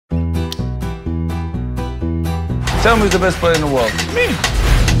Tell me who's the best player in the world. Me.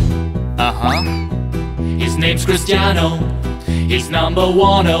 His name's Cristiano. He's number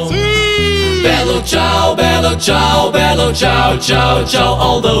one. Oh. Bello ciao, bello ciao, bello ciao, ciao, ciao.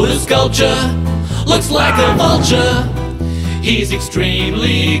 Although his sculpture looks like a vulture, he's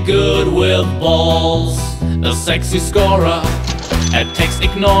extremely good with balls. A sexy scorer, a text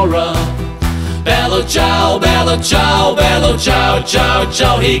ignorer. Bello ciao, bello ciao, bello ciao, ciao,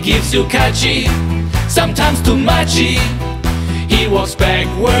 ciao. He gives you catchy, sometimes too muchy. He walks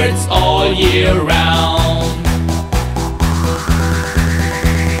backwards all year round.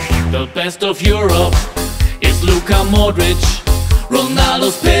 The best of Europe is Luka Modric.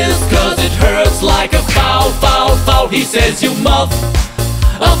 Ronaldo's pissed cause it hurts like a foul, foul, foul. He says you muff,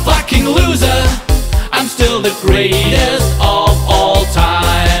 a fucking loser. I'm still the greatest of all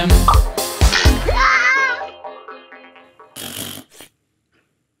time.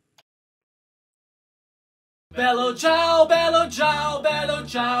 Bello ciao, bello ciao, bello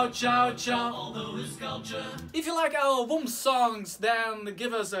ciao, ciao, ciao. Although his sculpture. If you like our WUMMS songs, then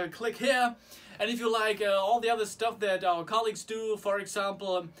give us a click here. And if you like all the other stuff that our colleagues do, for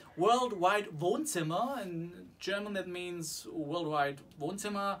example, Worldwide Wohnzimmer, in German that means Worldwide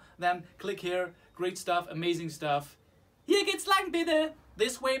Wohnzimmer, then click here. Great stuff, amazing stuff. Hier geht's lang bitte.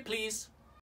 This way please.